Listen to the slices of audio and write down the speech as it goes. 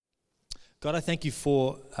God, I thank you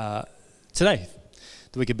for today,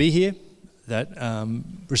 that we could be here, that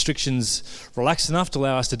restrictions relaxed enough to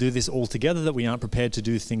allow us to do this all together, that we aren't prepared to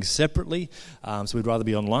do things separately. So we'd rather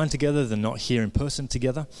be online together than not here in person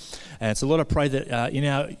together. And so Lord, I pray that in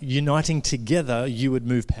our uniting together, you would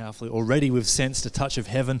move powerfully. Already we've sensed a touch of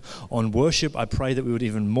heaven on worship. I pray that we would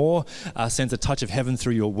even more sense a touch of heaven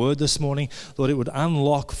through your word this morning. Lord, it would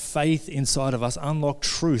unlock faith inside of us, unlock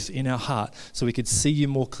truth in our heart so we could see you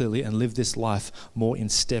more clearly and live this life more in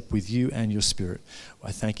step with you and your spirit.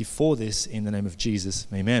 I thank you for this in the name of Jesus.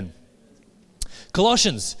 Amen.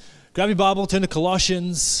 Colossians. Grab your Bible, turn to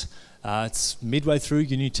Colossians. It's midway through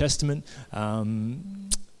your New Testament.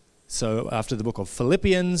 So after the book of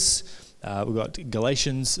Philippians, we've got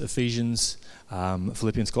Galatians, Ephesians,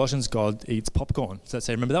 Philippians, Colossians. God eats popcorn. Does that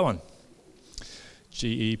say, remember that one?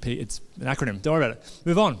 GEP. It's an acronym. Don't worry about it.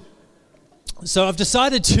 Move on. So I've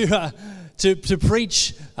decided to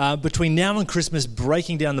preach between now and Christmas,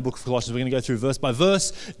 breaking down the book of Colossians. We're going to go through verse by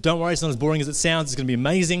verse. Don't worry, it's not as boring as it sounds. It's going to be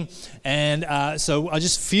amazing. And so I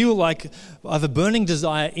just feel like I have a burning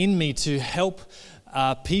desire in me to help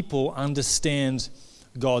people understand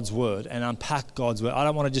God's word and unpack God's word. I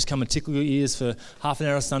don't want to just come and tickle your ears for half an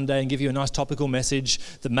hour Sunday and give you a nice topical message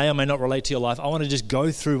that may or may not relate to your life. I want to just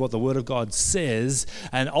go through what the word of God says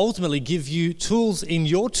and ultimately give you tools in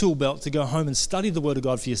your tool belt to go home and study the word of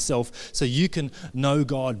God for yourself so you can know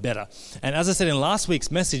God better. And as I said in last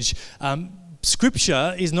week's message,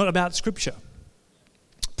 scripture is not about scripture.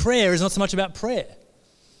 Prayer is not so much about prayer.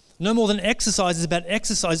 No more than exercise is about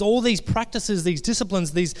exercise. All these practices, these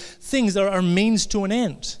disciplines, these things are a means to an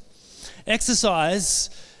end.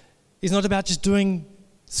 Exercise is not about just doing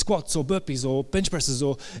squats or burpees or bench presses,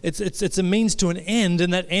 or it's a means to an end,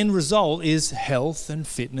 and that end result is health and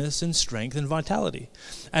fitness and strength and vitality.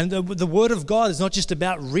 And the Word of God is not just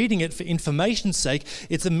about reading it for information's sake.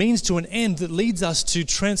 It's a means to an end that leads us to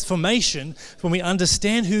transformation when we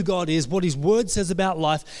understand who God is, what His Word says about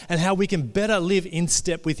life, and how we can better live in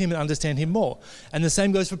step with Him and understand Him more. And the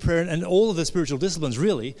same goes for prayer, and all of the spiritual disciplines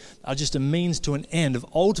really are just a means to an end of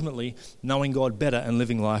ultimately knowing God better and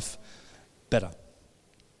living life better.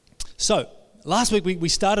 So, last week we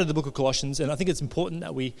started the book of Colossians, and I think it's important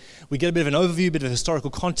that we get a bit of an overview, a bit of historical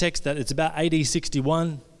context, that it's about AD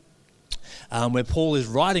 61 where Paul is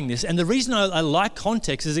writing this. And the reason I like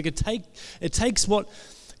context is it takes what,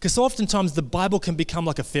 because oftentimes the Bible can become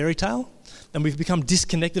like a fairy tale, and we've become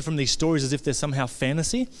disconnected from these stories as if they're somehow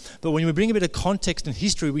fantasy. But when we bring a bit of context and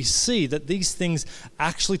history, we see that these things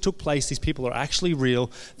actually took place. These people are actually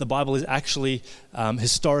real. The Bible is actually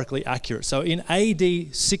historically accurate. So in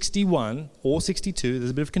AD 61 or 62,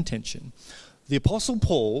 there's a bit of contention. The Apostle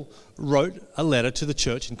Paul wrote a letter to the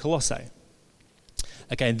church in Colossae.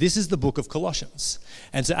 Okay, and this is the book of Colossians.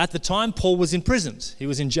 And so at the time, Paul was imprisoned. He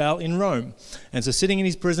was in jail in Rome. And so sitting in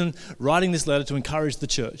his prison, writing this letter to encourage the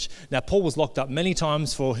church. Now, Paul was locked up many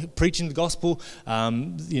times for preaching the gospel.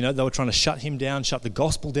 They were trying to shut him down, shut the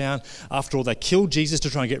gospel down. After all, they killed Jesus to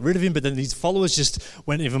try and get rid of him. But then these followers just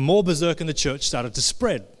went even more berserk, and the church started to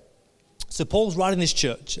spread. So Paul's writing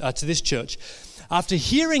to this church. After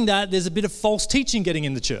hearing that, there's a bit of false teaching getting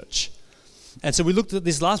in the church. And so we looked at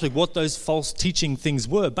this last week, what those false teaching things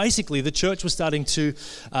were. Basically, the church was starting to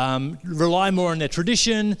rely more on their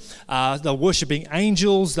tradition. They were worshipping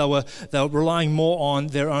angels. They were relying more on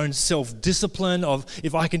their own self-discipline of,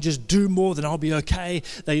 if I can just do more, then I'll be okay.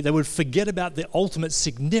 They would forget about the ultimate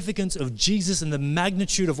significance of Jesus and the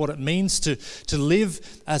magnitude of what it means to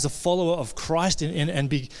live as a follower of Christ and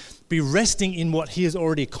be resting in what He has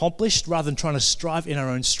already accomplished rather than trying to strive in our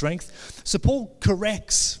own strength. So Paul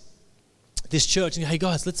corrects this church and, hey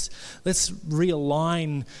guys, let's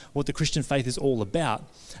realign what the Christian faith is all about.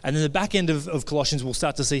 And then the back end of Colossians, we'll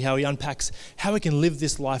start to see how he unpacks how we can live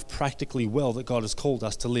this life practically well that God has called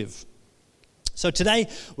us to live. So today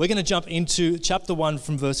we're going to jump into chapter 1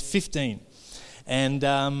 from verse 15. And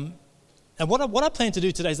what I plan to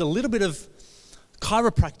do today is a little bit of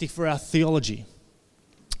chiropractic for our theology.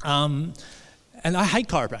 And I hate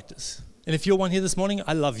chiropractors. And if you're one here this morning,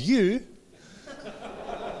 I love you.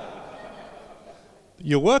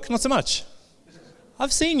 Your work, not so much.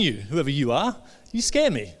 I've seen you, whoever you are. You scare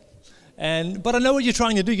me. But I know what you're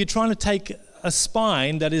trying to do. You're trying to take a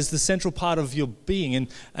spine that is the central part of your being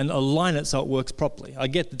and align it so it works properly. I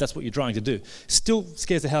get that that's what you're trying to do. Still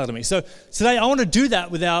scares the hell out of me. So today I want to do that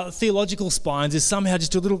with our theological spines, is somehow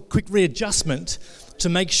just do a little quick readjustment to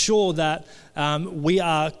make sure that we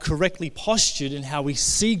are correctly postured in how we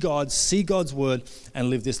see God, see God's word, and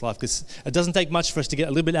live this life. Because it doesn't take much for us to get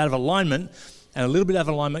a little bit out of alignment, and a little bit out of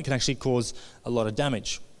alignment can actually cause a lot of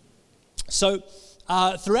damage. So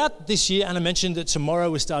throughout this year, Anna mentioned that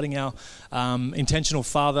tomorrow we're starting our Intentional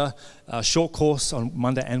Father short course on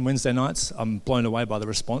Monday and Wednesday nights. I'm blown away by the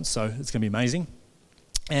response, so it's going to be amazing.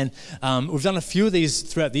 And we've done a few of these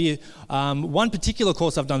throughout the year. One particular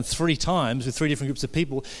course I've done 3 times with 3 different groups of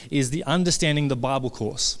people is the Understanding the Bible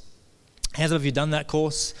course. Hands up if you've done that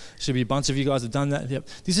course. Should be a bunch of you guys have done that. Yep.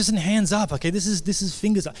 This isn't hands up, okay? This is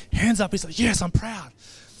fingers up. Hands up is like, yes, I'm proud.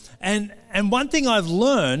 And one thing I've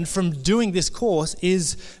learned from doing this course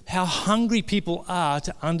is how hungry people are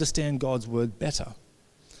to understand God's word better.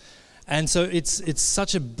 And so it's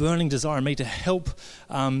such a burning desire in me to help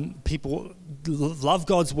people love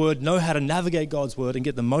God's word, know how to navigate God's word, and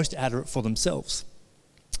get the most out of it for themselves.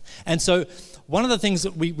 And so one of the things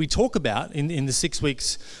that we talk about in the 6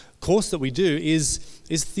 weeks course that we do is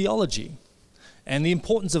theology and the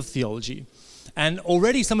importance of theology. And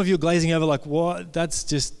already some of you are glazing over like, what?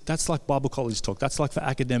 That's like Bible college talk. That's like for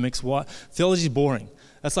academics. What? Theology is boring.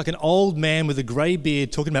 That's like an old man with a grey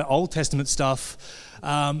beard talking about Old Testament stuff.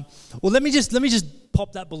 Well, let me just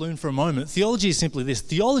pop that balloon for a moment. Theology is simply this.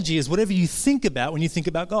 Theology is whatever you think about when you think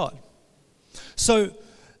about God. So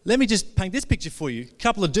let me just paint this picture for you. A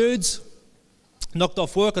couple of dudes knocked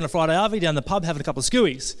off work on a Friday RV down the pub having a couple of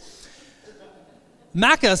skewies.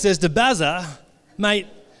 Macca says to Bazza, mate,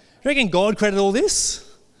 you reckon God created all this?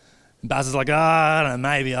 And Bazza's like, I don't know,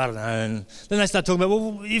 maybe, I don't know. And then they start talking about,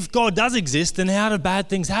 well, if God does exist, then how do bad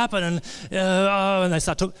things happen? And they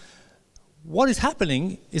start talking. What is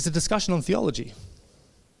happening is a discussion on theology,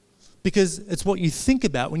 because it's what you think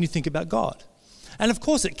about when you think about God. And of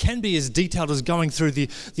course it can be as detailed as going through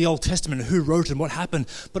the Old Testament and who wrote and what happened,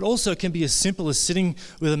 but also it can be as simple as sitting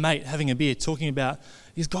with a mate having a beer talking about,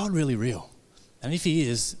 is God really real? And if he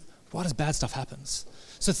is, why does bad stuff happen?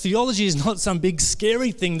 So theology is not some big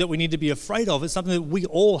scary thing that we need to be afraid of. It's something that we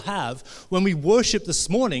all have. When we worship this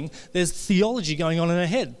morning, there's theology going on in our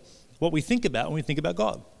head, what we think about when we think about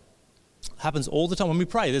God. Happens all the time when we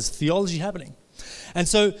pray. There's theology happening. And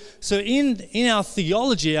so in our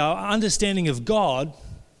theology, our understanding of God,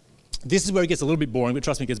 this is where it gets a little bit boring, but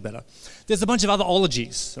trust me, it gets better. There's a bunch of other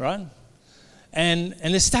ologies, right? And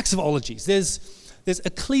there's stacks of ologies. There's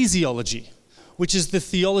ecclesiology, which is the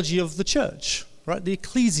theology of the church, right? The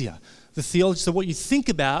ecclesia, the theology, so what you think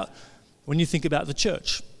about when you think about the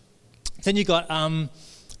church. Then you've got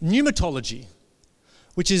pneumatology,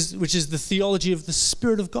 which is the theology of the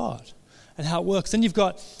Spirit of God and how it works. Then you've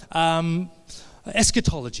got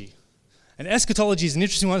eschatology. And eschatology is an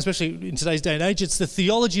interesting one, especially in today's day and age. It's the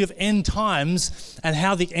theology of end times and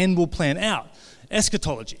how the end will plan out.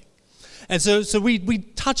 Eschatology. And so we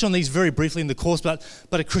touch on these very briefly in the course, but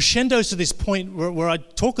it crescendos to this point where I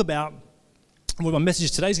talk about, what my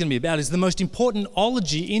message today is going to be about, is the most important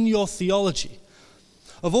ology in your theology.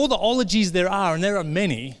 Of all the ologies there are, and there are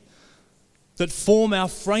many, that form our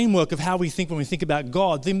framework of how we think when we think about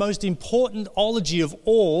God, the most important ology of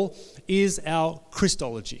all is our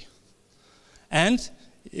Christology. And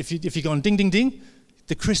if you're going ding, ding, ding,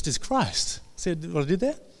 the Christ is Christ. See what I did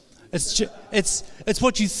there? It's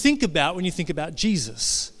what you think about when you think about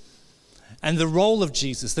Jesus. And the role of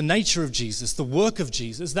Jesus, the nature of Jesus, the work of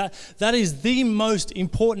Jesus, that is the most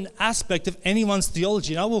important aspect of anyone's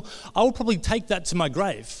theology. And I will probably take that to my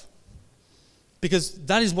grave, because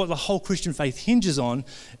that is what the whole Christian faith hinges on,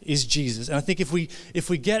 is Jesus. And I think if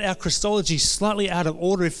we get our Christology slightly out of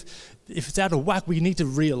order, if it's out of whack, we need to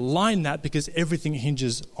realign that, because everything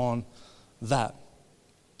hinges on that.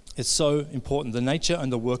 It's so important, the nature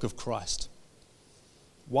and the work of Christ.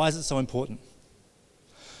 Why is it so important?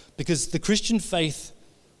 Because the Christian faith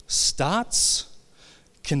starts,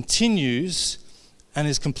 continues, and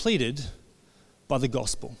is completed by the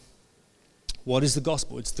gospel. What is the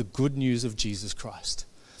gospel? It's the good news of Jesus Christ.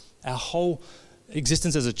 Our whole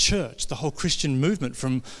existence as a church, the whole Christian movement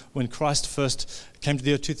from when Christ first came to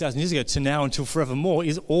the earth 2,000 years ago to now until forevermore,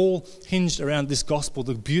 is all hinged around this gospel,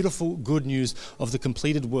 the beautiful good news of the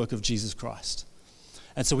completed work of Jesus Christ.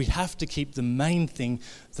 And so we have to keep the main thing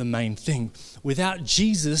the main thing. Without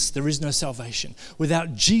Jesus, there is no salvation.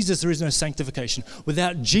 Without Jesus, there is no sanctification.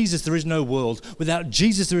 Without Jesus, there is no world. Without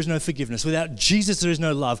Jesus, there is no forgiveness. Without Jesus, there is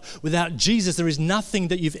no love. Without Jesus, there is nothing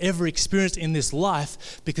that you've ever experienced in this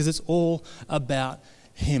life, because it's all about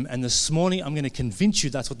him. And this morning, I'm going to convince you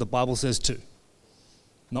that's what the Bible says too.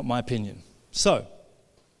 Not my opinion. So,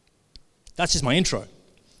 that's just my intro.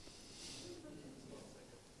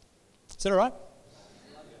 Is that all right?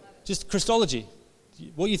 Just Christology,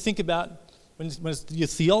 what you think about when it's your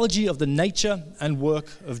theology of the nature and work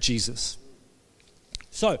of Jesus.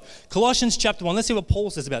 So, Colossians chapter 1, let's see what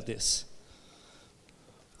Paul says about this.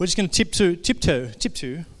 We're just going to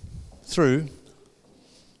tiptoe through.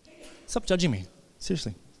 Stop judging me.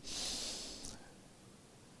 Seriously.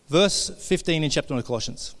 Verse 15 in chapter 1 of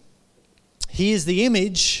Colossians. He is the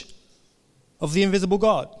image of the invisible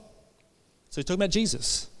God. So he's talking about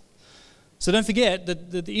Jesus. So don't forget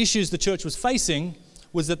that the issues the church was facing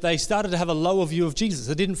was that they started to have a lower view of Jesus.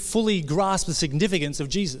 They didn't fully grasp the significance of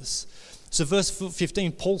Jesus. So verse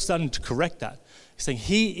 15, Paul's starting to correct that. He's saying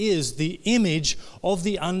he is the image of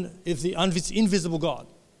the invisible God.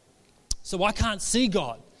 So I can't see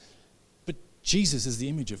God, but Jesus is the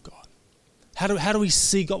image of God. How do we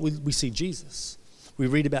see God? We see Jesus. We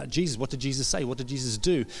read about Jesus. What did Jesus say? What did Jesus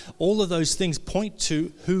do? All of those things point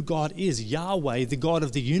to who God is. Yahweh, the God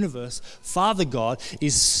of the universe, Father God,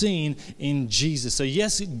 is seen in Jesus. So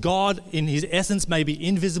yes, God in his essence may be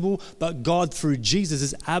invisible, but God through Jesus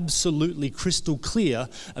is absolutely crystal clear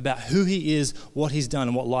about who he is, what he's done,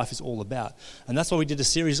 and what life is all about. And that's why we did a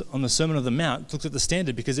series on the Sermon on the Mount, looked at the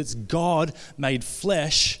standard, because it's God made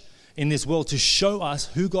flesh in this world to show us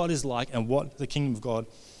who God is like and what the kingdom of God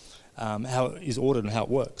how it is ordered and how it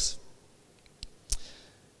works.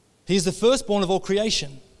 He is the firstborn of all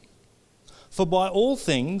creation. For by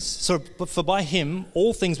him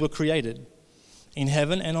all things were created, in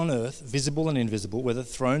heaven and on earth, visible and invisible, whether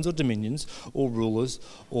thrones or dominions or rulers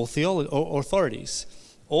or authorities.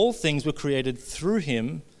 All things were created through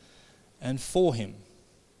him and for him.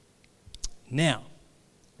 Now,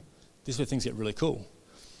 this is where things get really cool.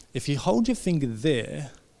 If you hold your finger there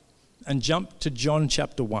and jump to John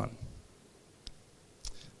chapter 1.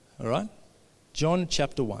 All right? John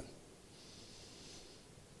chapter 1.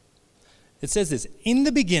 It says this, in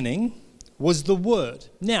the beginning was the Word.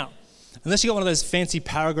 Now, unless you got one of those fancy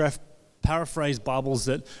paraphrase Bibles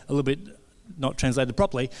that a little bit not translated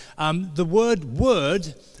properly, the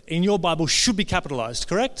word in your Bible should be capitalized,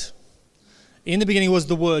 correct? In the beginning was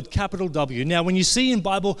the Word, capital W. Now, when you see in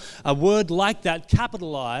Bible a word like that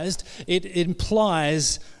capitalized, it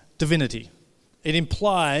implies divinity. It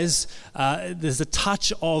implies there's a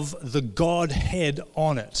touch of the Godhead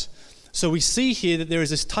on it. So we see here that there is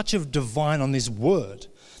this touch of divine on this word.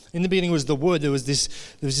 In the beginning was the Word. There was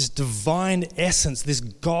this divine essence, this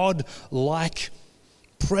God-like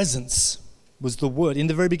presence was the Word in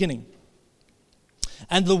the very beginning.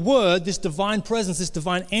 And the Word, this divine presence, this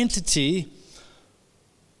divine entity,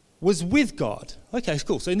 was with God. Okay,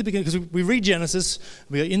 cool. So in the beginning, because we read Genesis,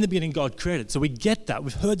 we are in the beginning God created. So we get that.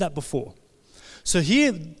 We've heard that before. So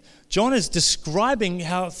here, John is describing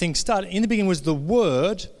how things start. In the beginning was the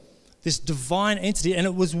Word, this divine entity, and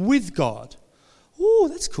it was with God. Oh,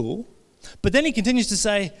 that's cool. But then he continues to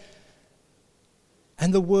say,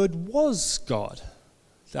 and the Word was God.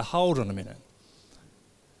 Now, hold on a minute.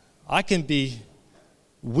 I can be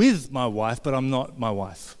with my wife, but I'm not my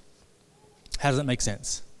wife. How does that make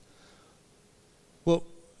sense? Well,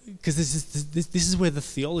 because this is where the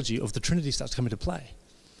theology of the Trinity starts to come into play.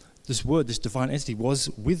 This Word, this divine entity, was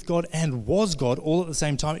with God and was God all at the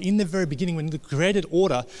same time in the very beginning when the created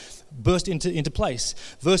order burst into place.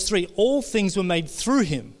 Verse 3, all things were made through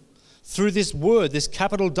him. Through this Word, this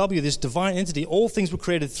capital W, this divine entity, all things were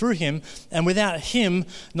created through him, and without him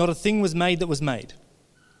not a thing was made that was made.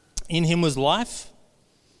 In him was life,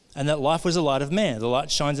 and that life was the light of man. The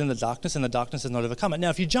light shines in the darkness, and the darkness has not overcome it. Now,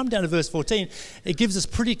 if you jump down to verse 14, it gives us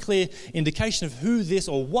pretty clear indication of who this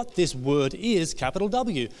or what this Word is, capital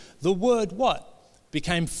W. The Word what?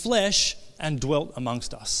 Became flesh and dwelt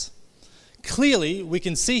amongst us. Clearly, we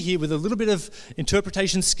can see here with a little bit of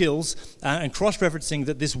interpretation skills and cross-referencing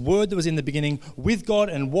that this Word that was in the beginning with God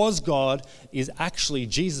and was God is actually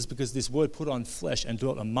Jesus, because this Word put on flesh and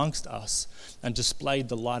dwelt amongst us and displayed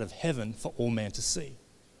the light of heaven for all man to see.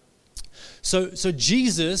 So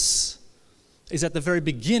Jesus is at the very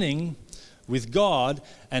beginning with God,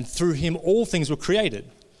 and through him all things were created.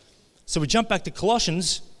 So we jump back to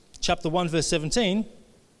Colossians chapter 1 verse 17.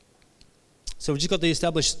 So we just got the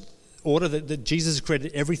established order that Jesus has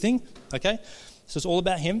created everything, okay? So it's all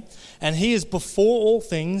about him. And he is before all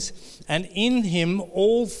things, and in him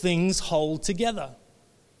all things hold together.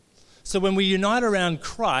 So when we unite around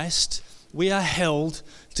Christ, we are held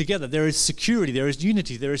together. There is security, there is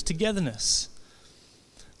unity, there is togetherness.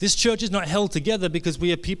 This church is not held together because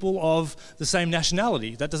we are people of the same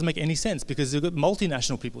nationality. That doesn't make any sense, because we've got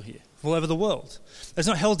multinational people here all over the world. It's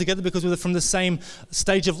not held together because we're from the same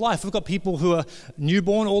stage of life. We've got people who are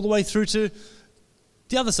newborn all the way through to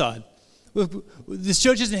the other side. This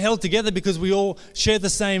church isn't held together because we all share the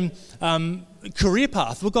same career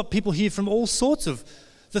path. We've got people here from all sorts of...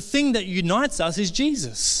 The thing that unites us is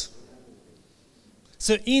Jesus.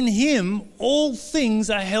 So in him, all things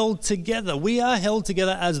are held together. We are held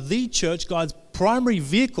together as the church. God's primary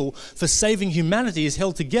vehicle for saving humanity is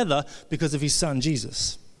held together because of his son,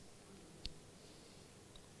 Jesus.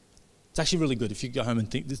 It's actually really good if you go home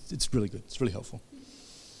and think. It's really good. It's really helpful.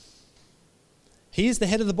 He is the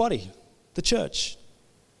head of the body, the church.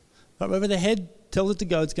 But wherever the head tells it to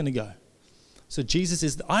go, it's going to go. So Jesus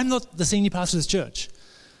is, I'm not the senior pastor of this church.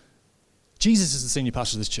 Jesus is the senior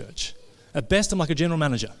pastor of this church. At best, I'm like a general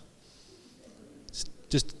manager.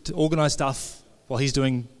 Just to organize stuff while he's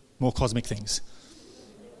doing more cosmic things.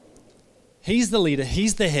 He's the leader,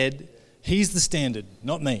 he's the head, he's the standard,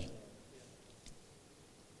 not me.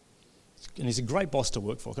 And he's a great boss to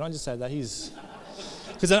work for. Can I just say that?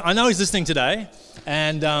 Because I know he's listening today,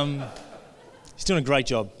 and he's doing a great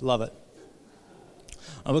job. Love it.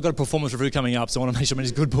 And we've got a performance review coming up, so I want to make sure I'm in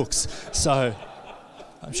his good books. So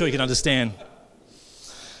I'm sure you can understand.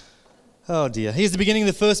 Oh dear. He's the beginning of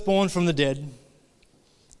the firstborn from the dead,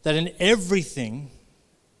 that in everything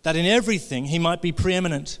he might be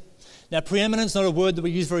preeminent. Now, preeminent is not a word that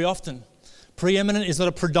we use very often. Preeminent is not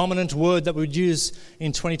a predominant word that we would use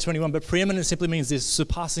in 2021, but preeminent simply means this: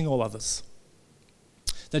 surpassing all others.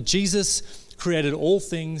 That Jesus created all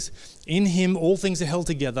things, in him all things are held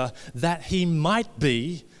together, that he might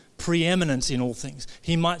be preeminent in all things.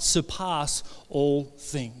 He might surpass all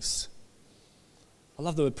things. I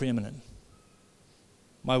love the word preeminent.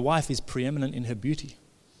 My wife is preeminent in her beauty.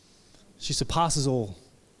 She surpasses all.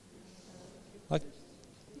 Like,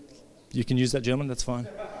 you can use that, gentlemen, that's fine.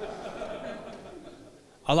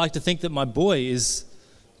 I like to think that my boy is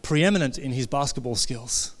preeminent in his basketball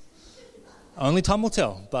skills. Only time will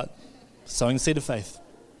tell, but sowing the seed of faith.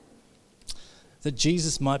 That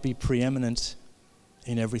Jesus might be preeminent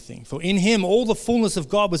in everything. For in him all the fullness of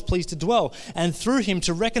God was pleased to dwell, and through him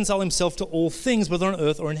to reconcile himself to all things, whether on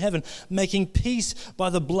earth or in heaven, making peace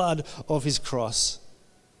by the blood of his cross.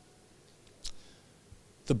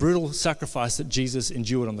 The brutal sacrifice that Jesus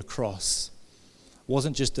endured on the cross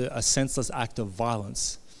wasn't just a senseless act of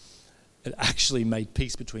violence. It actually made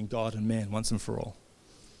peace between God and man once and for all.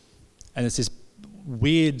 And it's this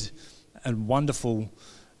weird and wonderful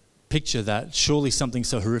picture that surely something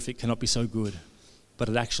so horrific cannot be so good. But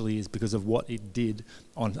it actually is, because of what it did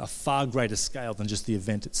on a far greater scale than just the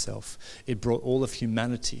event itself. It brought all of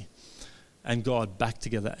humanity and God back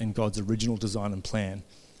together in God's original design and plan.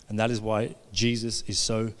 And that is why Jesus is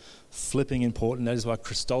so flipping important. That is why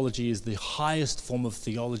Christology is the highest form of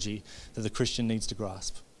theology that the Christian needs to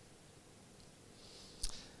grasp.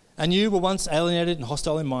 And you were once alienated and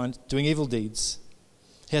hostile in mind, doing evil deeds.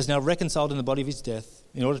 He has now reconciled in the body of his death,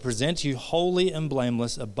 in order to present you holy and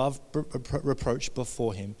blameless above reproach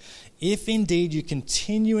before him. If indeed you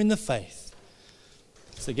continue in the faith.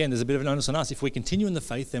 So again, there's a bit of an onus on us. If we continue in the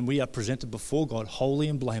faith, then we are presented before God holy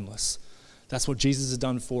and blameless. That's what Jesus has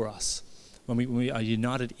done for us. When we are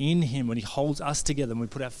united in him, when he holds us together, when we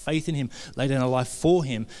put our faith in him, lay down our life for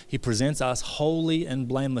him, he presents us holy and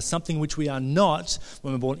blameless, something which we are not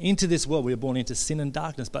when we're born into this world. We are born into sin and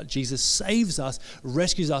darkness, but Jesus saves us,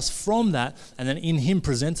 rescues us from that, and then in him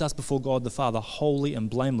presents us before God the Father holy and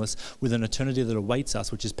blameless, with an eternity that awaits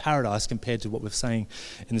us, which is paradise compared to what we're saying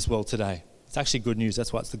in this world today. It's actually good news.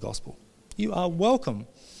 That's why it's the gospel. You are welcome.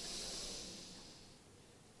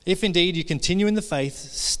 If indeed you continue in the faith,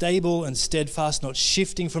 stable and steadfast, not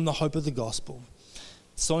shifting from the hope of the gospel.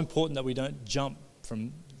 It's so important that we don't jump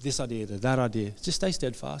from this idea to that idea. Just stay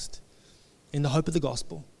steadfast in the hope of the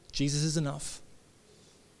gospel. Jesus is enough.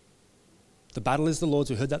 The battle is the Lord's.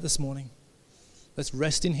 We heard that this morning. Let's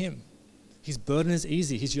rest in him. His burden is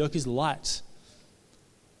easy. His yoke is light.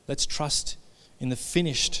 Let's trust in the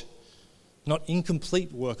finished, not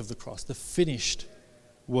incomplete work of the cross, the finished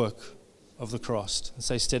work of the cross, and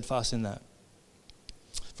stay steadfast in that.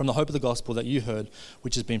 From the hope of the gospel that you heard,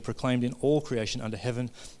 which has been proclaimed in all creation under heaven,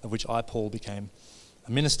 of which I, Paul, became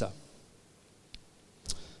a minister.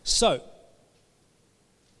 So,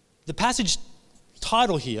 the passage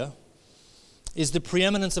title here is the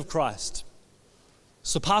preeminence of Christ,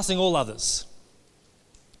 surpassing all others.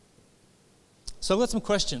 So I've got some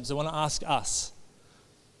questions I want to ask us.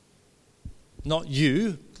 Not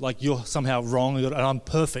you, like you're somehow wrong and I'm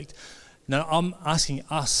perfect. No, I'm asking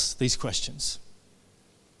us these questions.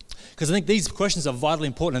 Because I think these questions are vitally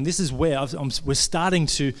important, and this is where we're starting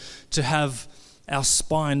to have our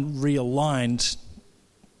spine realigned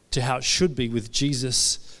to how it should be, with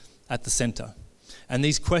Jesus at the center. And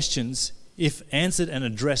these questions, if answered and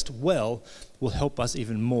addressed well, will help us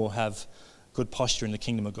even more have good posture in the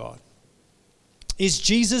kingdom of God. Is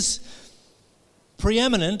Jesus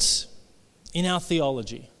preeminent in our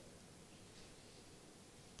theology?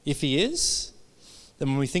 If he is, then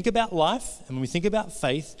when we think about life and when we think about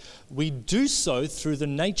faith, we do so through the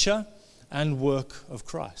nature and work of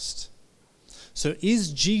Christ. So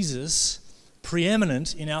is Jesus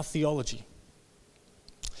preeminent in our theology?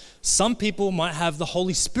 Some people might have the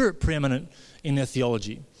Holy Spirit preeminent in their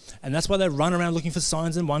theology. And that's why they run around looking for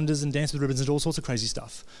signs and wonders and dance with ribbons and all sorts of crazy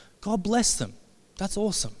stuff. God bless them. That's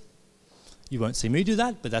awesome. You won't see me do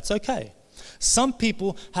that, but that's okay. Some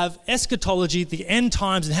people have eschatology, the end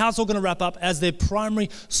times, and how it's all going to wrap up as their primary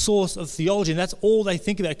source of theology, and that's all they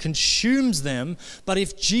think about. It consumes them. But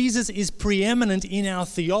if Jesus is preeminent in our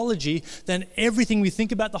theology, then everything we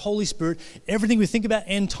think about the Holy Spirit, everything we think about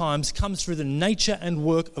end times comes through the nature and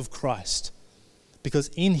work of Christ. Because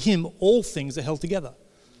in him, all things are held together.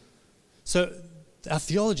 So our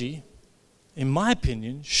theology, in my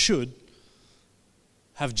opinion, should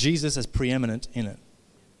have Jesus as preeminent in it.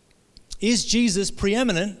 Is Jesus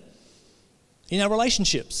preeminent in our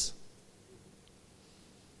relationships?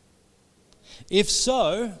 If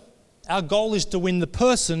so, our goal is to win the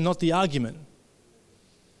person, not the argument.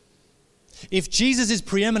 If Jesus is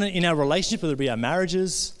preeminent in our relationship, whether it be our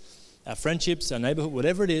marriages, our friendships, our neighborhood,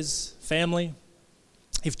 whatever it is, family,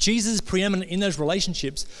 if Jesus is preeminent in those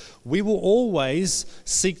relationships, we will always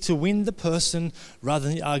seek to win the person rather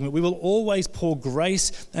than the argument. We will always pour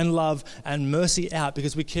grace and love and mercy out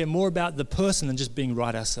because we care more about the person than just being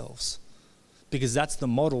right ourselves. Because that's the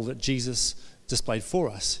model that Jesus displayed for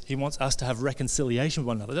us. He wants us to have reconciliation with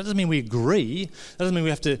one another. That doesn't mean we agree. That doesn't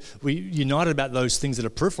mean we united about those things that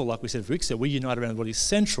are peripheral, like we said for Rick said. We unite around what is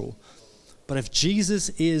central. But if Jesus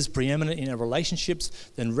is preeminent in our relationships,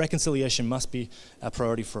 then reconciliation must be a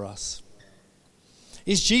priority for us.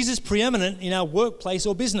 Is Jesus preeminent in our workplace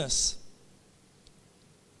or business?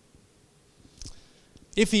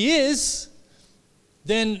 If he is,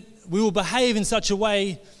 then we will behave in such a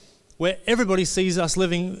way where everybody sees us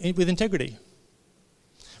living with integrity.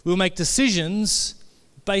 We will make decisions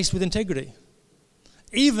based with integrity,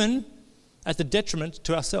 even at the detriment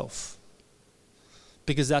to ourselves.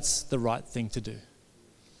 Because that's the right thing to do.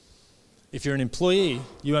 If you're an employee,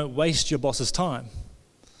 you won't waste your boss's time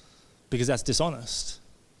because that's dishonest.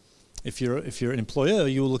 If you're an employer,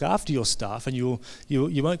 you will look after your staff and you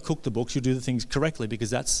won't cook the books, you'll do the things correctly because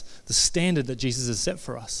that's the standard that Jesus has set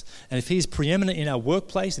for us. And if he's preeminent in our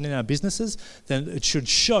workplace and in our businesses, then it should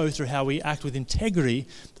show through how we act with integrity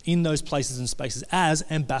in those places and spaces as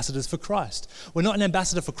ambassadors for Christ. We're not an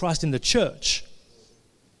ambassador for Christ in the church,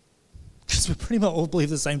 because we pretty much all believe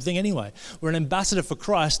the same thing anyway. We're an ambassador for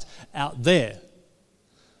Christ out there.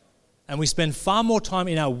 And we spend far more time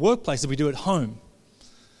in our workplace than we do at home.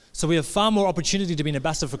 So we have far more opportunity to be an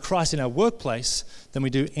ambassador for Christ in our workplace than we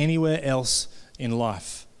do anywhere else in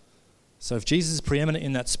life. So if Jesus is preeminent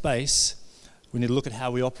in that space, we need to look at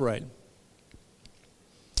how we operate.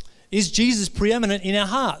 Is Jesus preeminent in our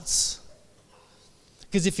hearts?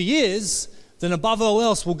 Because if he is, then above all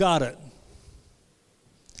else, we'll guard it.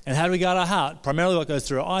 And how do we guard our heart? Primarily what goes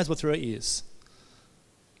through our eyes, what through our ears.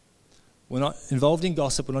 We're not involved in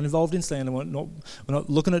gossip, we're not involved in slander, we're not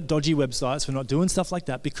looking at dodgy websites, we're not doing stuff like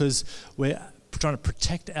that because we're trying to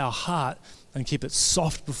protect our heart and keep it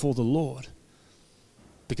soft before the Lord.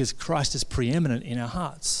 Because Christ is preeminent in our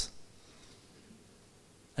hearts.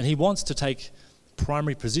 And he wants to take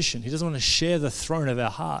primary position. He doesn't want to share the throne of our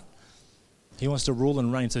heart. He wants to rule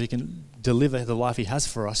and reign so he can deliver the life he has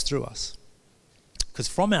for us through us. Because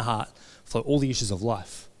from our heart flow all the issues of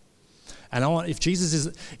life. And if Jesus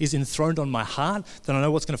is enthroned on my heart, then I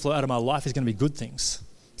know what's going to flow out of my life is going to be good things.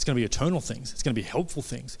 It's going to be eternal things. It's going to be helpful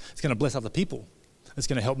things. It's going to bless other people. It's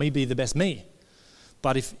going to help me be the best me.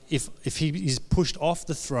 But if he is pushed off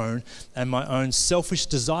the throne and my own selfish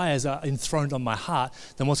desires are enthroned on my heart,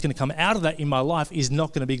 then what's going to come out of that in my life is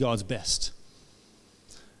not going to be God's best.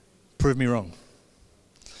 Prove me wrong.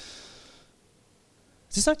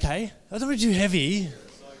 Is this okay? I don't want to be too heavy.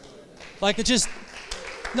 Like it just,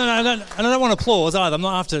 no, I don't want applause either. I'm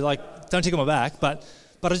not after, don't tickle my back, but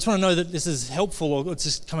I just want to know that this is helpful or it's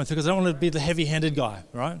just coming through because I don't want to be the heavy-handed guy,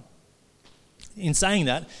 right? In saying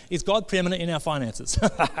that, is God preeminent in our finances?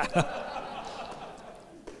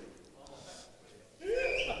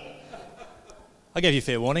 I gave you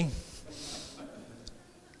fair warning.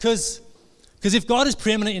 Because if God is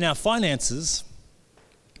preeminent in our finances,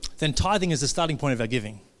 then tithing is the starting point of our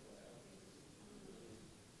giving.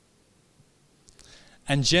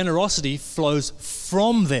 And generosity flows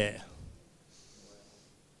from there.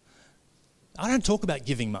 I don't talk about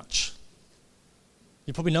giving much.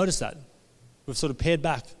 You probably noticed that. We've sort of pared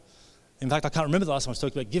back. In fact, I can't remember the last time I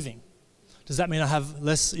talked about giving. Does that mean I have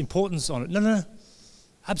less importance on it? No.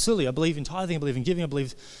 Absolutely. I believe in tithing. I believe in giving. I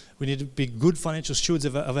believe we need to be good financial stewards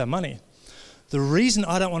of our money. The reason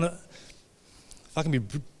I don't want to, if I can be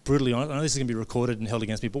brutally honest, I know this is going to be recorded and held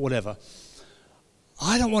against me, but whatever.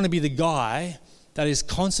 I don't want to be the guy that is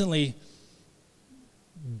constantly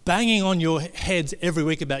banging on your heads every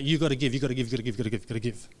week about you got to give, you got to give, you got to give, you got to give, you got to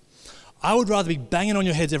give. I would rather be banging on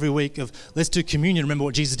your heads every week of let's do communion, remember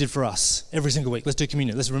what Jesus did for us every single week. Let's do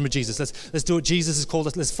communion. Let's remember Jesus. Let's do what Jesus has called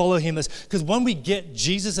us. Let's follow him. Because when we get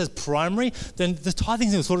Jesus as primary, then the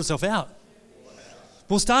tithing will sort itself out.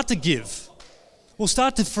 We'll start to give. We'll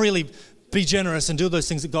start to freely be generous and do those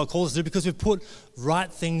things that God calls us to do because we've put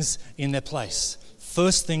right things in their place.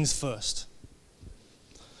 First things first.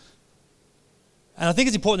 And I think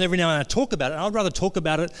it's important every now and then I talk about it. And I'd rather talk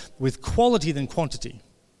about it with quality than quantity.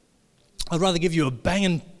 I'd rather give you a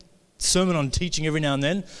banging sermon on teaching every now and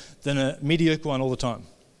then than a mediocre one all the time.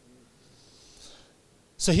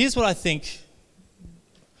 So here's what I think.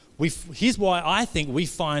 Here's why I think we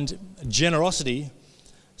find generosity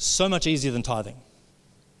so much easier than tithing.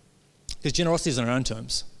 Because generosity is on our own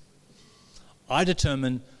terms. I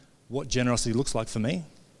determine what generosity looks like for me.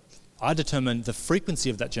 I determine the frequency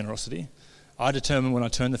of that generosity. I determine when I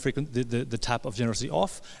turn the tap of generosity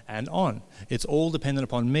off and on. It's all dependent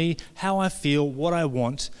upon me, how I feel, what I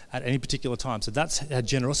want at any particular time. So that's how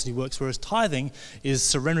generosity works, whereas tithing is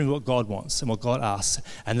surrendering what God wants and what God asks,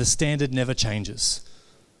 and the standard never changes.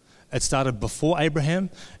 It started before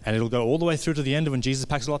Abraham, and it'll go all the way through to the end of when Jesus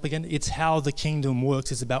packs it up again. It's how the kingdom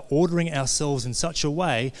works. It's about ordering ourselves in such a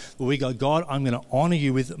way where we go, God, I'm going to honor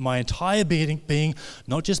you with my entire being,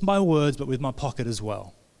 not just my words, but with my pocket as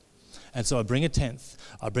well. And so I bring a tenth,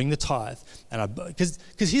 I bring the tithe, and because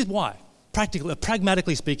here's why,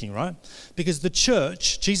 pragmatically speaking, right? Because the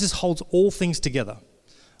church, Jesus holds all things together,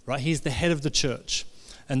 right? He's the head of the church.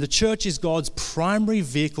 And the church is God's primary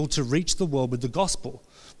vehicle to reach the world with the gospel.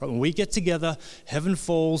 Right? When we get together, heaven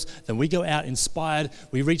falls, then we go out inspired,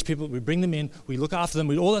 we reach people, we bring them in, we look after them,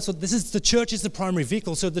 all that sort of, the church is the primary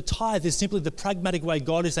vehicle. So the tithe is simply the pragmatic way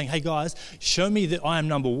God is saying, hey guys, show me that I am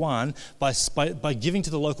number one by giving to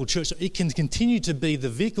the local church so it can continue to be the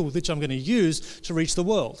vehicle which I'm going to use to reach the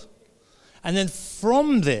world. And then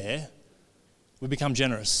from there, we become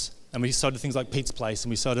generous. And we sow to things like Pete's Place, and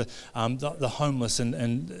we sow to the homeless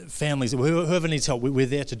and families, whoever needs help, we're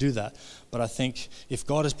there to do that. But I think if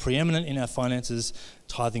God is preeminent in our finances,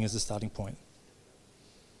 tithing is the starting point.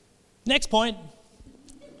 Next point.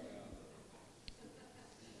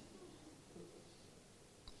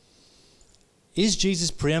 Is Jesus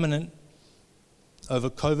preeminent over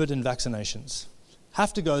COVID and vaccinations?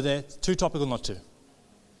 Have to go there, too topical not to.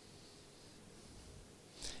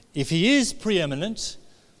 If he is preeminent,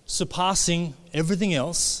 surpassing everything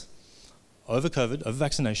else over COVID, over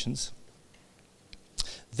vaccinations,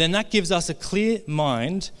 then that gives us a clear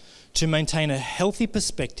mind to maintain a healthy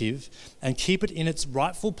perspective and keep it in its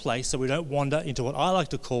rightful place so we don't wander into what I like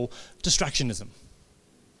to call distractionism.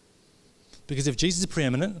 Because if Jesus is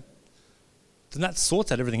preeminent, then that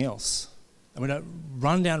sorts out everything else. And we don't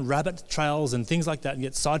run down rabbit trails and things like that and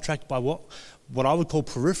get sidetracked by what I would call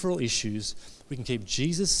peripheral issues. We can keep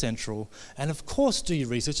Jesus central, and of course do your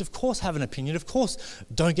research, of course have an opinion, of course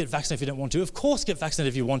don't get vaccinated if you don't want to, of course get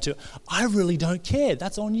vaccinated if you want to. I really don't care,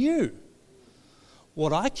 that's on you.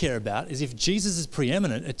 What I care about is if Jesus is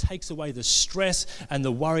preeminent, it takes away the stress and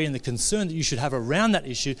the worry and the concern that you should have around that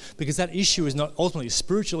issue, because that issue is not ultimately a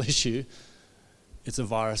spiritual issue, it's a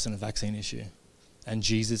virus and a vaccine issue. And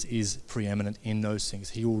Jesus is preeminent in those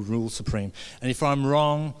things. He will rule supreme. And if I'm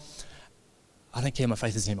wrong, I don't care, my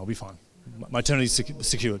faith is in him, I'll be fine. My eternity is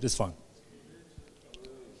secured, it's fine.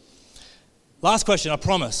 Last question, I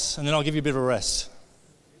promise, and then I'll give you a bit of a rest.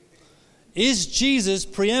 Is Jesus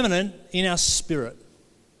preeminent in our spirit?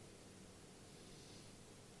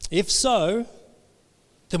 If so,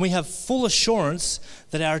 then we have full assurance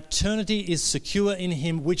that our eternity is secure in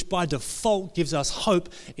him, which by default gives us hope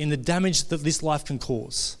in the damage that this life can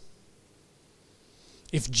cause.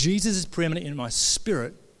 If Jesus is preeminent in my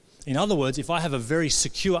spirit, in other words, if I have a very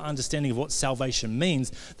secure understanding of what salvation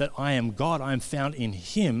means, that I am God, I am found in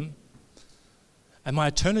him, and my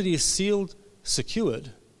eternity is sealed,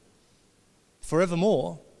 secured,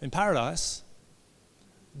 forevermore in paradise,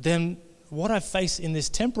 then what I face in this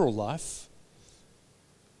temporal life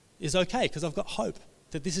is okay, because I've got hope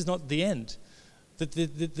that this is not the end. That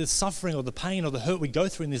the suffering or the pain or the hurt we go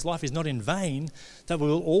through in this life is not in vain, that we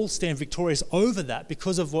will all stand victorious over that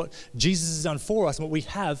because of what Jesus has done for us and what we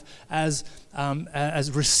have as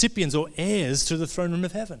recipients or heirs to the throne room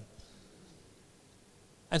of heaven.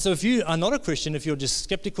 And so if you are not a Christian, if you're just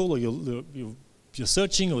skeptical or you're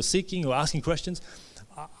searching or seeking or asking questions,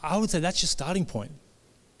 I would say that's your starting point.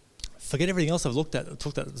 Forget everything else I've talked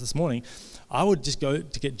at this morning. I would just go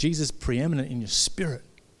to get Jesus preeminent in your spirit,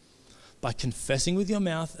 by confessing with your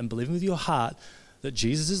mouth and believing with your heart that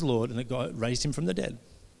Jesus is Lord and that God raised him from the dead.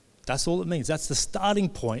 That's all it means. That's the starting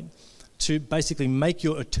point to basically make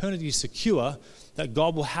your eternity secure, that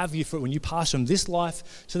God will have you for when you pass from this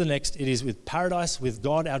life to the next. It is with paradise, with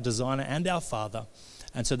God, our designer and our Father.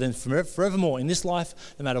 And so then forevermore in this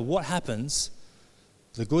life, no matter what happens,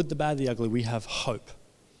 the good, the bad, the ugly, we have hope.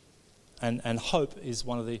 And hope is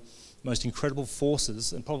one of the most incredible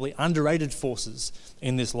forces and probably underrated forces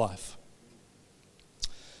in this life.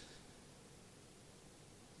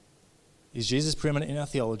 Is Jesus preeminent in our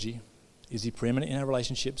theology? Is he preeminent in our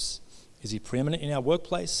relationships? Is he preeminent in our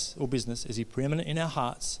workplace or business? Is he preeminent in our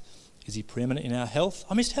hearts? Is he preeminent in our health?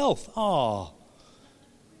 I missed health. Oh.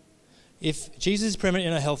 If Jesus is preeminent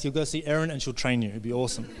in our health, you'll go see Erin and she'll train you. It'd be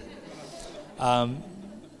awesome.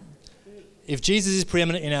 If Jesus is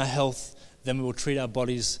preeminent in our health, then we will treat our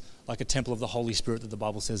bodies like a temple of the Holy Spirit that the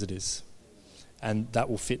Bible says it is. And that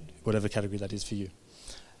will fit whatever category that is for you.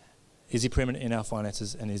 Is he preeminent in our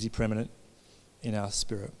finances, and is he preeminent in our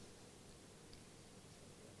spirit?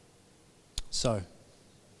 So,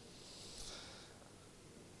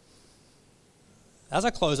 as I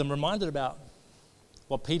close, I'm reminded about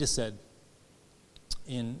what Peter said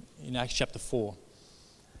in Acts chapter 4.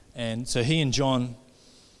 And so he and John,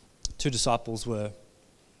 two disciples, were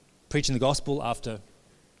preaching the gospel after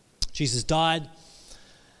Jesus died.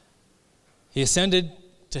 He ascended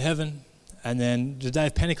to heaven, and then the day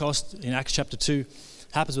of Pentecost in Acts chapter 2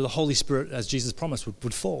 happens where the Holy Spirit, as Jesus promised,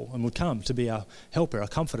 would fall and would come to be our helper, our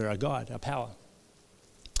comforter, our guide, our power.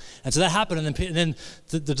 And so that happened, and then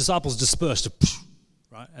the disciples dispersed,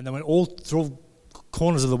 right? And they went all through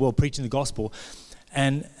corners of the world preaching the gospel.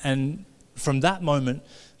 And from that moment,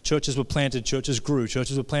 churches were planted, churches grew,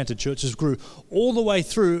 churches were planted, churches grew, all the way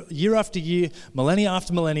through, year after year, millennia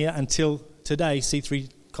after millennia, until today, C3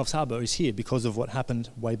 Coffs Harbour is here because of what happened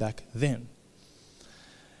way back then.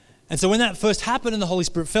 And so when that first happened and the Holy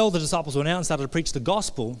Spirit fell, the disciples went out and started to preach the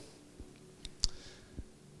gospel.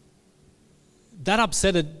 That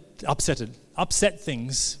upset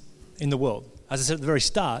things in the world. As I said at the very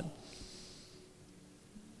start,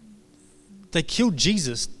 they killed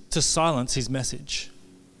Jesus to silence his message.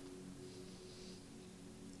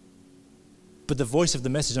 But the voice of the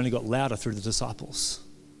message only got louder through the disciples.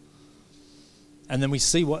 And then we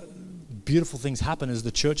see what beautiful things happen as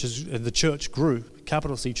the church grew,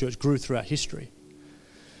 capital C church grew throughout history.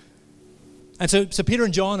 And so Peter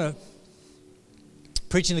and John are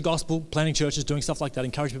preaching the gospel, planting churches, doing stuff like that,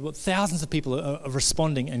 encouraging people. Thousands of people are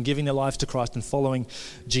responding and giving their lives to Christ and following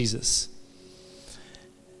Jesus.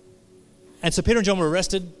 And so Peter and John were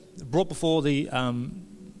arrested, brought before the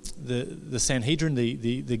Sanhedrin,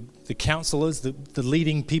 the counselors, the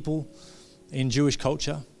leading people in Jewish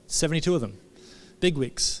culture, 72 of them,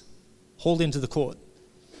 bigwigs, hauled into the court.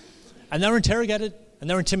 And they were interrogated and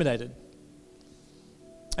they were intimidated.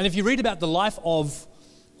 And if you read about the life of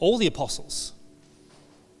all the apostles,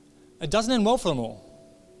 it doesn't end well for them all.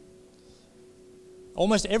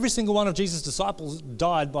 Almost every single one of Jesus' disciples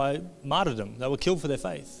died by martyrdom. They were killed for their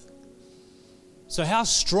faith. So how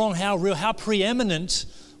strong, how real, how preeminent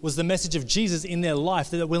was the message of Jesus in their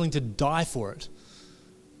life that they're willing to die for it?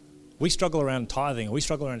 We struggle around tithing, or we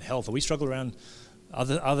struggle around health, or we struggle around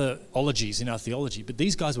other ologies in our theology. But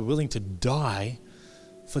these guys were willing to die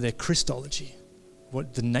for their Christology,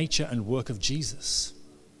 the nature and work of Jesus.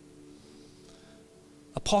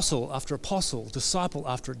 Apostle after apostle, disciple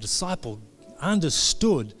after disciple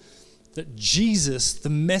understood that Jesus, the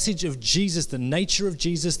message of Jesus, the nature of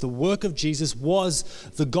Jesus, the work of Jesus was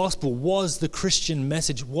the gospel, was the Christian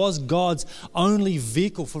message, was God's only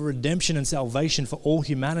vehicle for redemption and salvation for all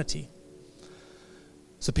humanity.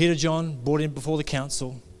 So Peter, John, brought in before the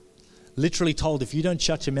council, literally told, if you don't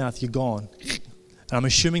shut your mouth, you're gone. And I'm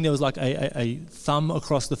assuming there was like a thumb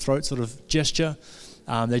across the throat sort of gesture.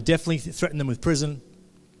 They definitely threatened them with prison.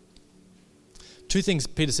 Two things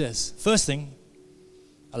Peter says. First thing,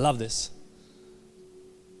 I love this.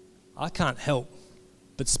 I can't help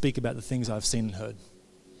but speak about the things I've seen and heard.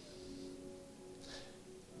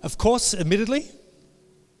 Of course, admittedly,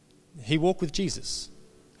 he walked with Jesus.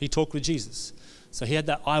 He talked with Jesus. So he had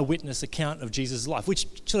that eyewitness account of Jesus' life, which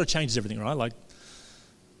sort of changes everything, right?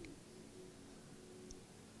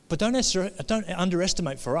 But don't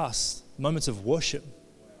underestimate for us moments of worship.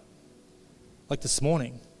 Like this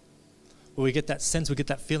morning, where we get that sense, we get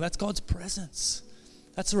that feeling. That's God's presence.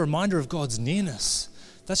 That's a reminder of God's nearness.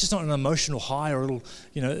 That's just not an emotional high or a little,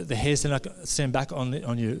 the hairs stand back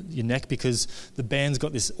on your neck because the band's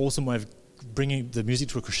got this awesome way of bringing the music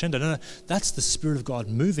to a crescendo. No, that's the Spirit of God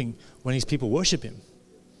moving when his people worship him.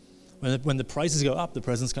 When the praises go up, the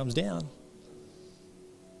presence comes down.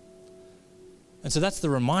 And so that's the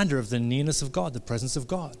reminder of the nearness of God, the presence of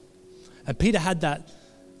God. And Peter had that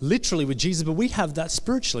literally with Jesus, but we have that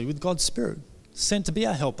spiritually with God's Spirit, sent to be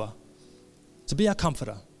our helper, to be our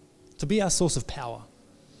comforter, to be our source of power.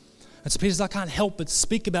 And so Peter says, I can't help but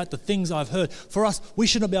speak about the things I've heard. For us, we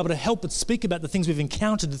should not be able to help but speak about the things we've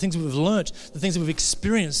encountered, the things we've learnt, the things that we've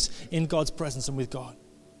experienced in God's presence and with God.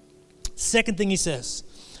 Second thing he says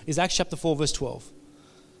is Acts chapter 4, verse 12.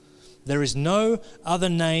 There is no other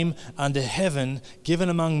name under heaven given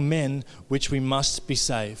among men which we must be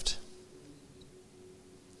saved.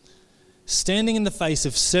 Standing in the face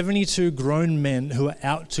of 72 grown men who are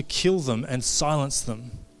out to kill them and silence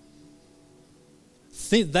them.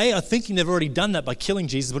 They are thinking they've already done that by killing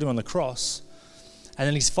Jesus, putting him on the cross. And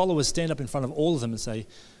then his followers stand up in front of all of them and say,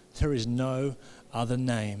 there is no other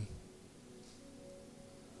name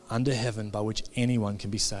under heaven by which anyone can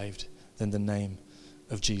be saved than the name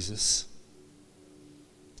of Jesus.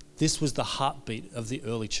 This was the heartbeat of the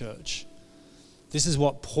early church. This is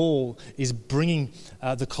what Paul is bringing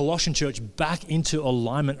the Colossian church back into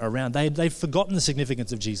alignment around. They've forgotten the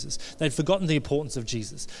significance of Jesus. They've forgotten the importance of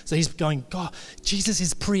Jesus. So he's going, God, Jesus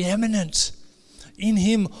is preeminent. In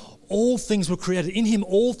him, all things were created. In him,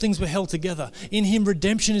 all things were held together. In him,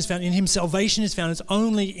 redemption is found. In him, salvation is found. It's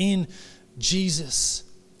only in Jesus,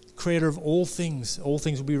 creator of all things. All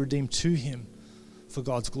things will be redeemed to him for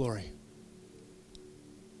God's glory.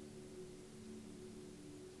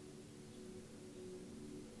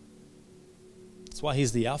 That's why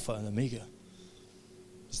he's the Alpha and Omega.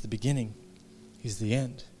 He's the beginning. He's the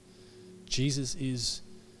end. Jesus is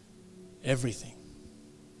everything.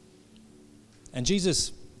 And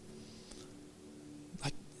Jesus,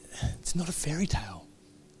 it's not a fairy tale.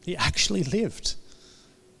 He actually lived.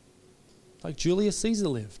 Like Julius Caesar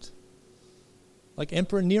lived. Like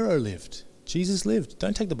Emperor Nero lived. Jesus lived.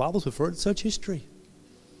 Don't take the Bible's word for it. Search history.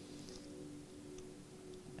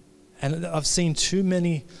 And I've seen too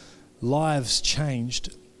many lives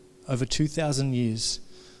changed over 2,000 years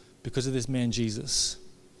because of this man Jesus.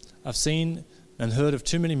 I've seen and heard of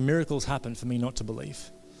too many miracles happen for me not to believe.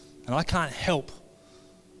 And I can't help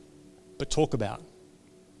but talk about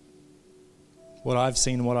what I've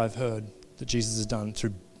seen and what I've heard that Jesus has done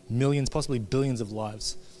through millions, possibly billions of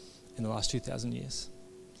lives in the last 2,000 years.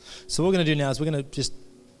 So what we're going to do now is we're going to just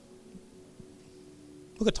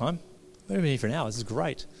look at time. We've been here for an hour. This is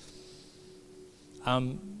great.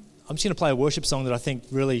 I'm just going to play a worship song that I think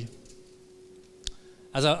really,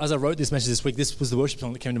 as I wrote this message this week, this was the worship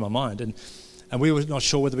song that came to my mind. And we were not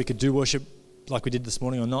sure whether we could do worship like we did this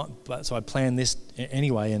morning or not, but so I planned this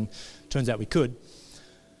anyway, and turns out we could.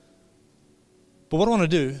 But what I want to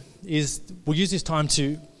do is we'll use this time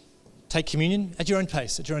to take communion at your own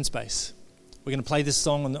pace, at your own space. We're going to play this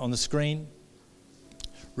song on the screen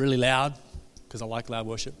really loud, because I like loud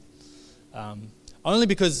worship. Only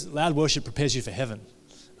because loud worship prepares you for heaven.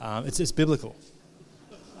 It's biblical.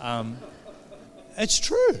 It's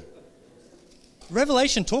true.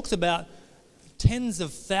 Revelation talks about tens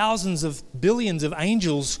of thousands of billions of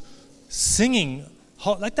angels singing.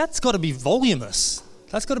 Like, that's got to be voluminous.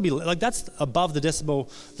 That's got to be, like, that's above the decibel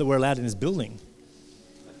that we're allowed in this building.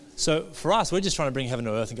 So for us, we're just trying to bring heaven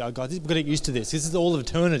to earth and go, God, we've got to get used to this. This is all of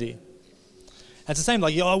eternity. And it's the same,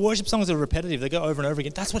 like, worship songs are repetitive. They go over and over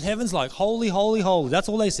again. That's what heaven's like. Holy, holy, holy. That's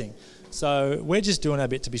all they sing. So we're just doing our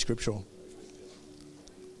bit to be scriptural.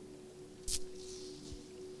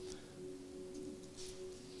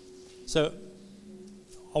 So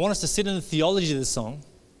I want us to sit in the theology of this song,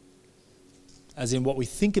 as in what we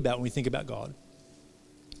think about when we think about God.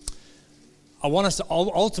 I want us to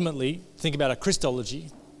ultimately think about a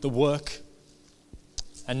Christology, the work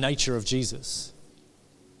and nature of Jesus.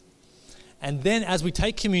 And then as we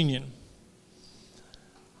take communion,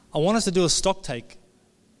 I want us to do a stock take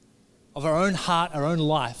of our own heart, our own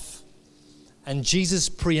life, and Jesus'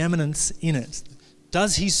 preeminence in it.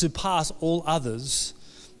 Does he surpass all others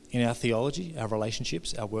in our theology, our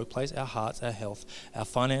relationships, our workplace, our hearts, our health, our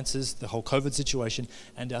finances, the whole COVID situation,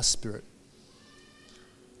 and our spirit?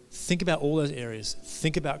 Think about all those areas.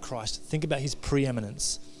 Think about Christ. Think about his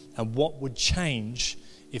preeminence and what would change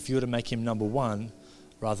if you were to make him number one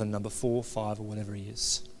rather than number 4, 5, or whatever he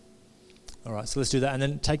is. All right, so let's do that, and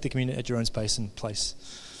then take the communion at your own space and place.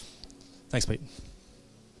 Thanks, Pete.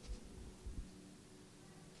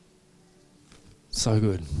 So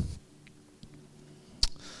good.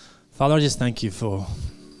 Father, I just thank you for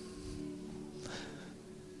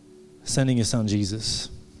sending your son, Jesus.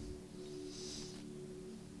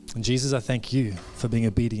 And Jesus, I thank you for being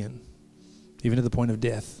obedient, even to the point of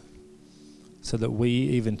death, so that we,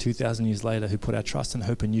 even 2,000 years later, who put our trust and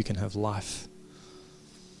hope in you, can have life.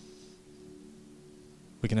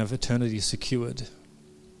 We can have eternity secured.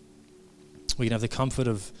 We can have the comfort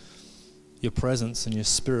of your presence and your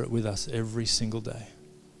spirit with us every single day.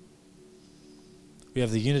 We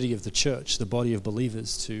have the unity of the church, the body of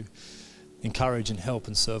believers, to encourage and help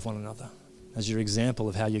and serve one another as your example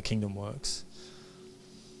of how your kingdom works.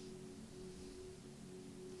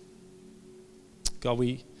 God,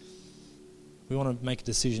 we want to make a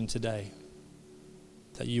decision today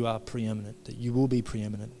that you are preeminent, that you will be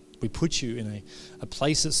preeminent. We put you in a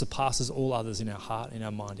place that surpasses all others in our heart, in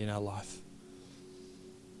our mind, in our life.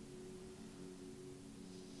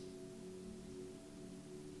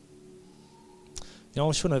 You know,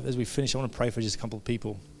 I just want to, as we finish, I want to pray for just a couple of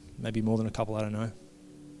people, maybe more than a couple, I don't know.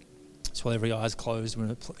 Just while every eye is closed,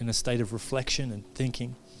 we're in a state of reflection and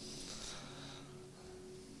thinking.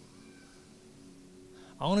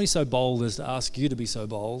 I want to be so bold as to ask you to be so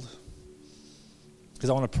bold, because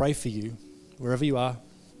I want to pray for you, wherever you are.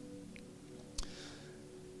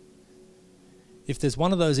 If there's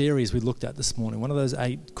one of those areas we looked at this morning, one of those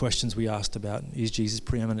 8 questions we asked about, is Jesus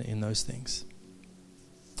preeminent in those things?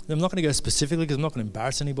 I'm not going to go specifically because I'm not going to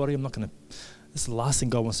embarrass anybody. This is the last thing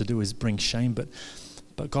God wants to do is bring shame, but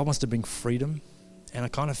God wants to bring freedom. And I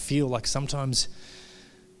kind of feel like sometimes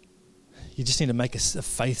you just need to make a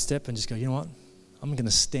faith step and just go, you know what? I'm going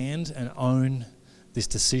to stand and own this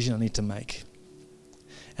decision I need to make.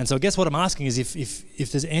 And so I guess what I'm asking is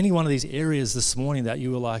if there's any one of these areas this morning that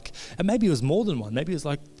you were like, and maybe it was more than one, maybe it was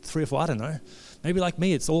like 3 or 4, I don't know. Maybe like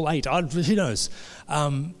me, it's all 8, who knows?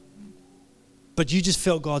 But you just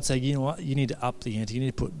felt God say, you know what, you need to up the ante. You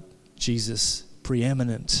need to put Jesus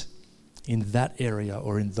preeminent in that area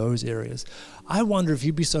or in those areas. I wonder if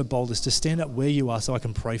you'd be so bold as to stand up where you are so I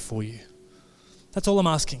can pray for you. That's all I'm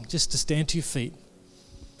asking, just to stand to your feet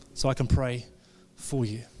so I can pray for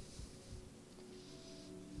you.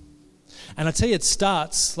 And I tell you, it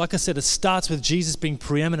starts, like I said, it starts with Jesus being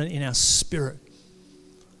preeminent in our spirit,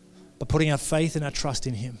 by putting our faith and our trust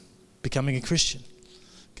in him, becoming a Christian,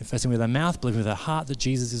 confessing with our mouth, believing with our heart that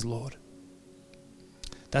Jesus is Lord.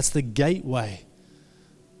 That's the gateway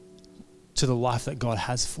to the life that God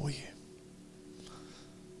has for you.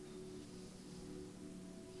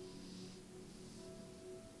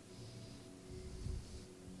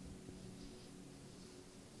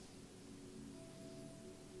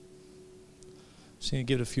 Just going to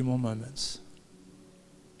give it a few more moments.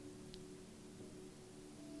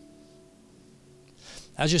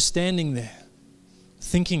 As you're standing there,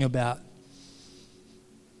 thinking about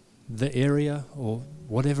the area or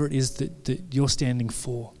whatever it is that you're standing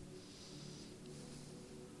for,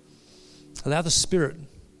 allow the Spirit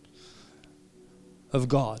of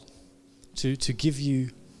God to give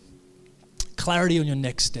you clarity on your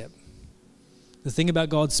next step. The thing about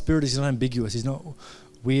God's Spirit is he's not ambiguous. He's not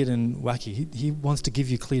weird and wacky. He wants to give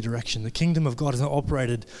you clear direction. The kingdom of God is not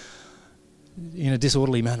operated in a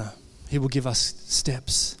disorderly manner. He will give us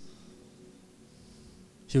steps.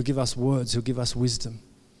 He'll give us words. He'll give us wisdom.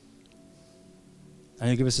 And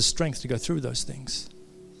he'll give us the strength to go through those things.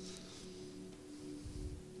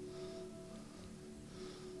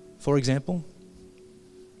 For example,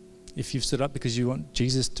 if you've stood up because you want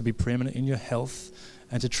Jesus to be preeminent in your health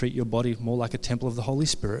and to treat your body more like a temple of the Holy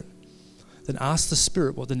Spirit, then ask the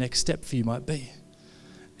Spirit what the next step for you might be.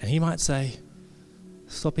 And he might say,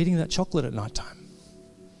 stop eating that chocolate at night time.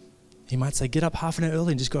 He might say, get up half an hour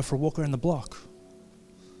early and just go for a walk around the block.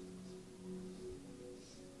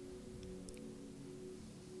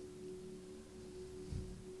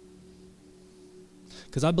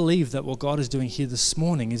 Because I believe that what God is doing here this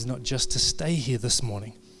morning is not just to stay here this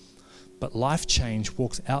morning, but life change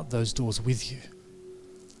walks out those doors with you.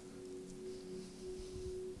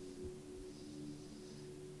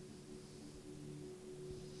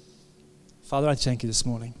 Father, I thank you this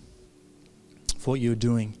morning for what you're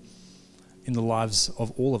doing in the lives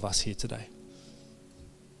of all of us here today.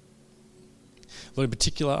 Lord, in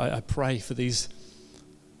particular, I pray for these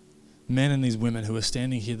men and these women who are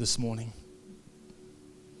standing here this morning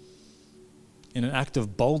in an act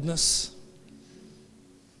of boldness,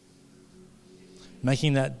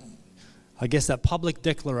 making that, I guess, that public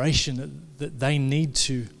declaration that they need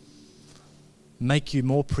to make you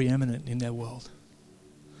more preeminent in their world.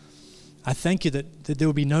 I thank you that there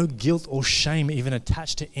will be no guilt or shame even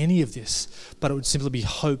attached to any of this, but it would simply be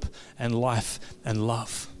hope and life and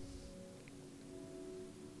love.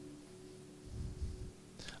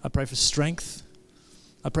 I pray for strength.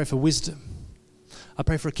 I pray for wisdom. I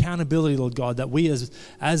pray for accountability, Lord God, that we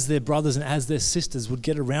as their brothers and as their sisters would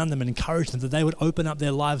get around them and encourage them, that they would open up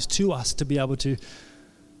their lives to us to be able to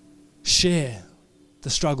share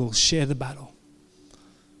the struggle, share the battle.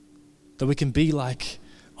 That we can be like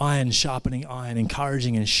iron sharpening iron,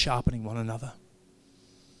 encouraging and sharpening one another.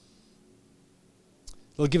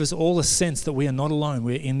 Lord, give us all a sense that we are not alone.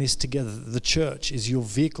 We're in this together. The church is your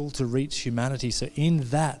vehicle to reach humanity. So in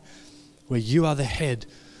that, where you are the head,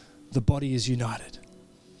 the body is united.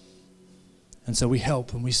 And so we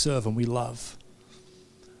help and we serve and we love.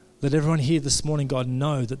 Let everyone here this morning, God,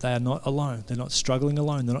 know that they are not alone. They're not struggling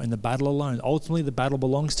alone. They're not in the battle alone. Ultimately, the battle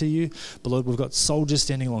belongs to you. But Lord, we've got soldiers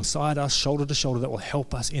standing alongside us, shoulder to shoulder, that will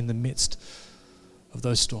help us in the midst of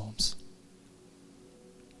those storms.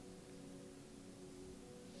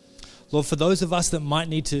 Lord, for those of us that might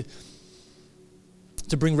need to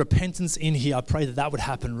bring repentance in here, I pray that that would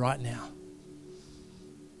happen right now.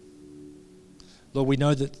 Lord, we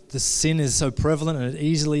know that the sin is so prevalent and it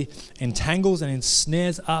easily entangles and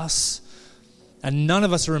ensnares us, and none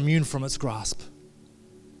of us are immune from its grasp.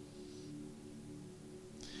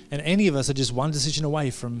 And any of us are just one decision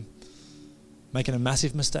away from making a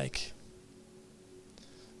massive mistake.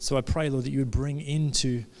 So I pray, Lord, that you would bring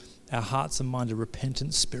into our hearts and mind a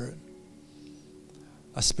repentant spirit,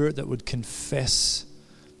 a spirit that would confess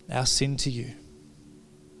our sin to you,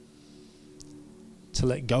 to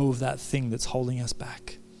let go of that thing that's holding us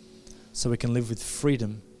back so we can live with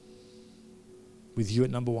freedom with you at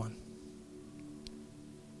number one.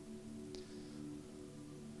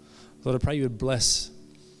 Lord, I pray you would bless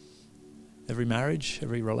every marriage,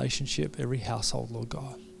 every relationship, every household, Lord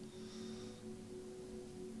God.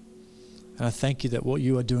 And I thank you that what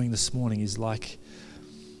you are doing this morning is like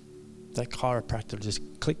that chiropractor,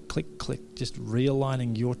 just click, click, click, just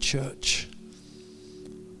realigning your church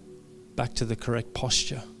back to the correct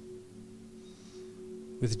posture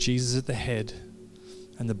with Jesus at the head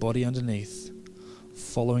and the body underneath,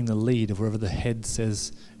 following the lead of wherever the head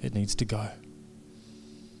says it needs to go.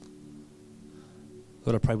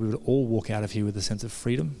 Lord, I pray we would all walk out of here with a sense of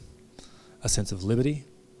freedom, a sense of liberty,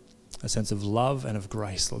 a sense of love and of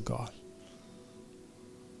grace, Lord God.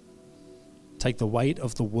 Take the weight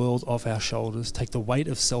of the world off our shoulders. Take the weight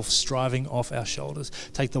of self-striving off our shoulders.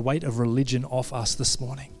 Take the weight of religion off us this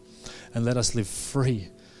morning. And let us live free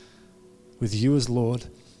with you as Lord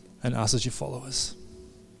and us as your followers.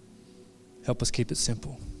 Help us keep it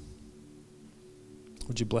simple.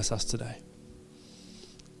 Would you bless us today?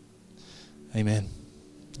 Amen.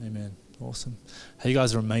 Amen. Awesome. Hey, you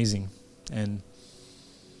guys are amazing. And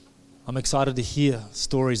I'm excited to hear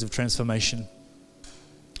stories of transformation.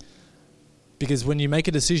 Because when you make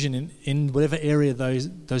a decision in whatever area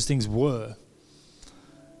those things were,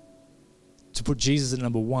 to put Jesus at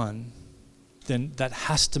number one, then that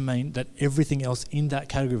has to mean that everything else in that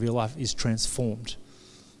category of your life is transformed.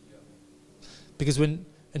 Because and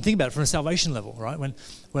think about it from a salvation level, right?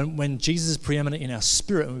 When Jesus is preeminent in our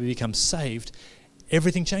spirit and we become saved,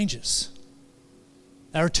 everything changes.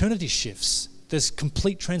 Our eternity shifts. There's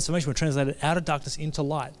complete transformation. We're translated out of darkness into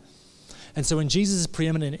light. And so when Jesus is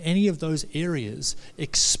preeminent in any of those areas,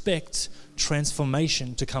 expect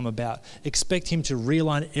transformation to come about. Expect him to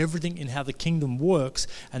realign everything in how the kingdom works,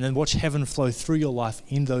 and then watch heaven flow through your life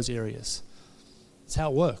in those areas. That's how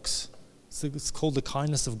it works. It's called the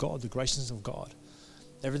kindness of God, the graciousness of God.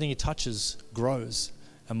 Everything he touches grows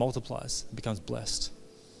and multiplies and becomes blessed.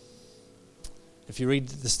 If you read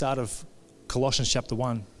the start of Colossians chapter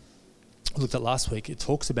 1, we looked at last week, it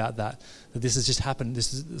talks about that this has just happened.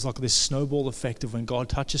 It's like this snowball effect of when God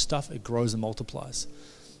touches stuff, it grows and multiplies.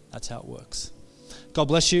 That's how it works. God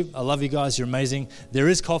bless you. I love you guys. You're amazing. There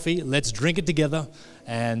is coffee. Let's drink it together.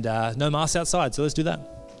 And no masks outside, so let's do that.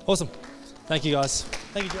 Awesome. Thank you, guys.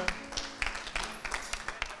 Thank you, Joe.